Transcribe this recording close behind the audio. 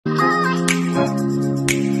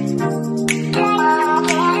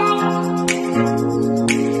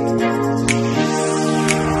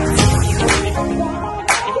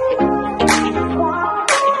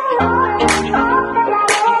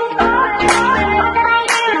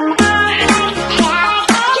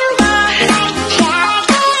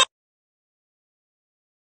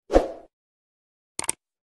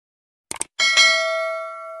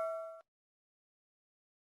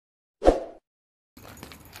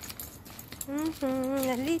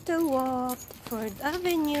A little walk, Ford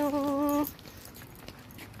Avenue.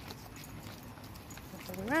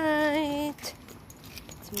 Alright.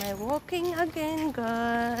 It's my walking again,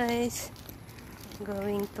 guys. I'm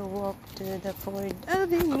going to walk to the Ford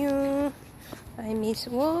Avenue. I miss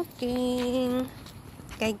walking.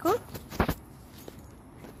 Okay, go.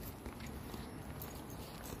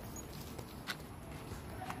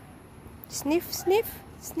 Sniff, sniff,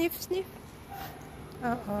 sniff, sniff.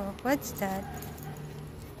 Uh-oh, what's that?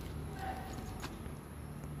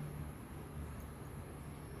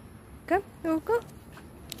 Come, go, go.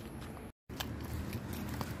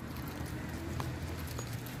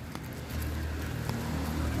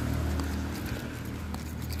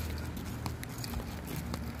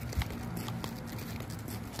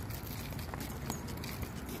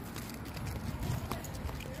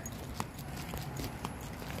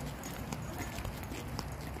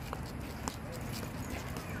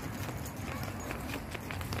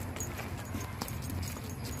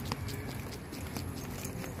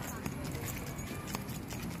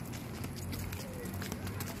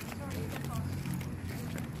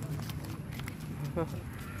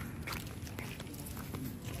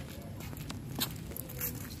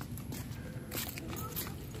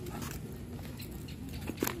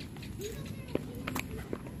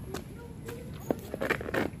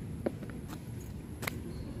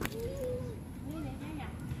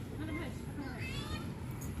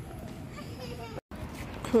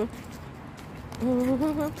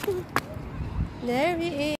 There he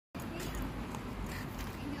is.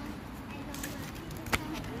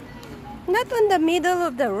 Not on the middle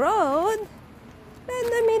of the road. Not in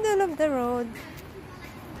the middle of the road.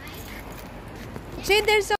 See,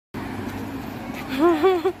 there's a...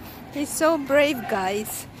 He's so brave,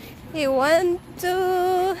 guys. He wants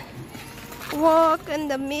to walk in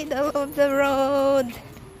the middle of the road.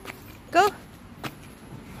 Go.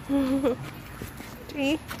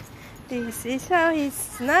 See? This is how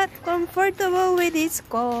he's not comfortable with his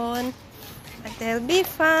cone. But they'll be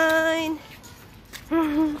fine.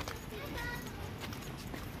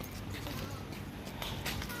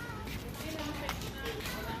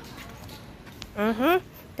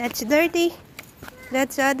 That's dirty.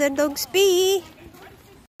 That's other dog's pee.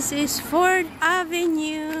 This is Ford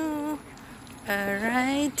Avenue.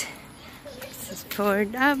 Alright. This is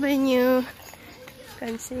Ford Avenue. You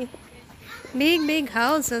can see big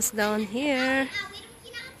houses down here.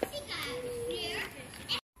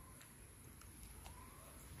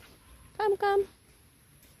 Come.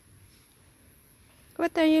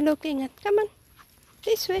 What are you looking at? Come on.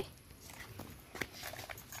 This way.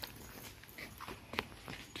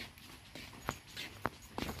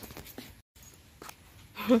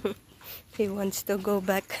 He wants to go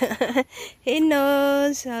back. He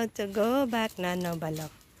knows how to go back. No, Balo.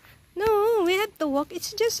 No, we have to walk.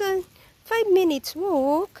 It's just a 5 minutes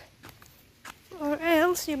walk. Or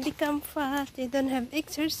else you become fat. You don't have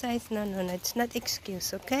exercise. No. It's not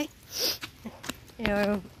excuse, okay?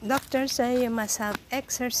 Your doctor say you must have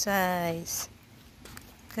exercise.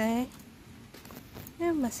 Okay?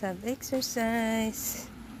 You must have exercise.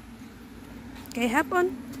 Okay, hop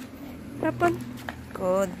on.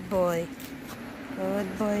 Good boy.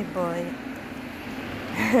 Boy.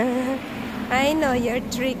 I know your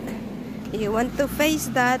trick. You want to face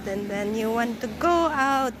that and then you want to go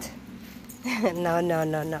out. No.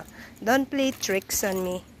 Don't play tricks on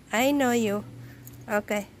me. I know you.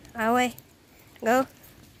 Okay, away. Go.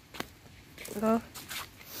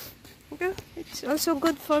 It's also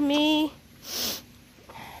good for me.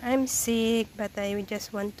 I'm sick, but I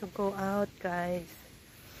just want to go out, guys.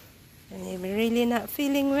 And I'm really not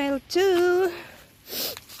feeling well too.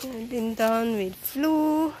 I've been down with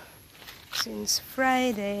flu since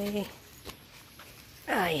Friday.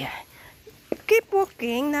 Yeah. Keep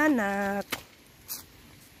walking, Nanak.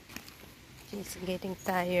 She's getting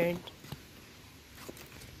tired.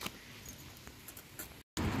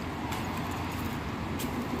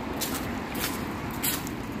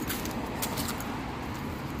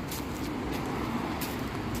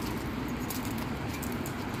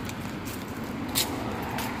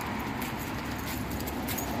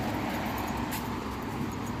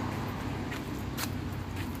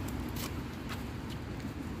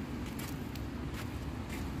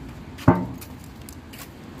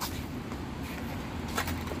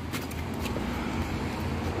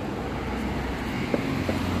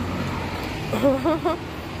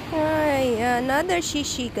 Another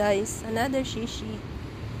shishi, guys. Another shishi.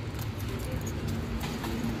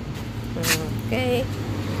 Okay.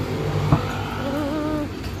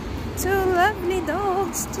 Two lovely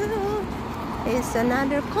dogs too. There's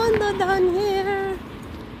another condo down here.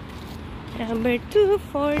 Number 2,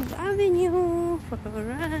 Ford Avenue.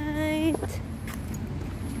 Alright.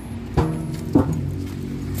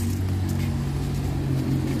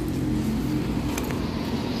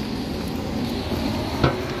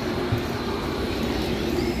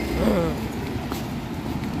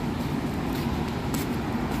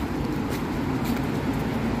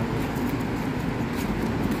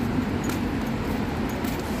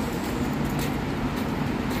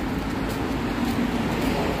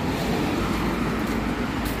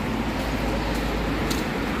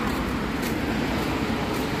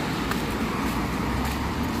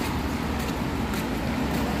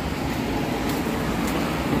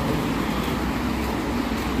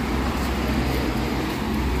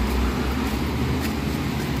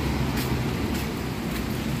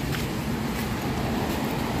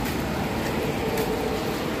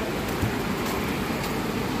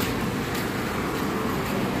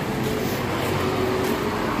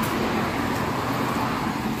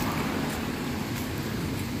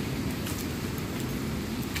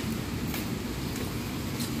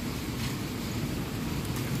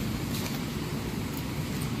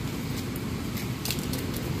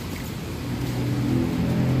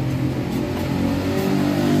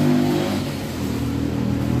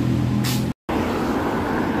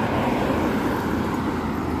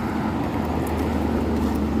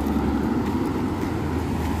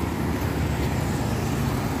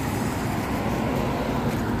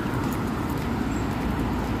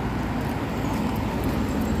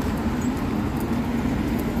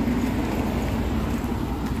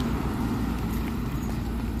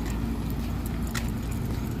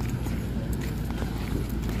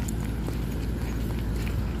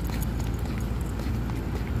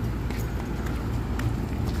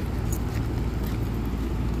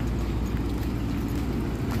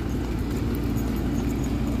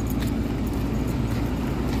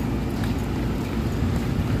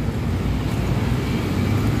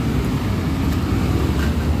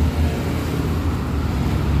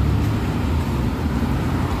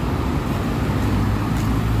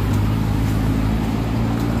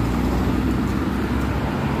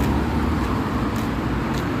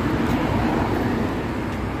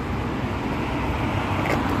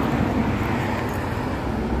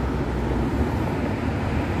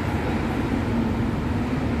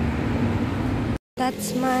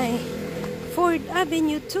 That's my Ford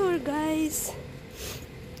Avenue tour, guys.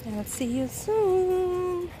 I'll see you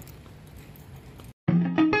soon.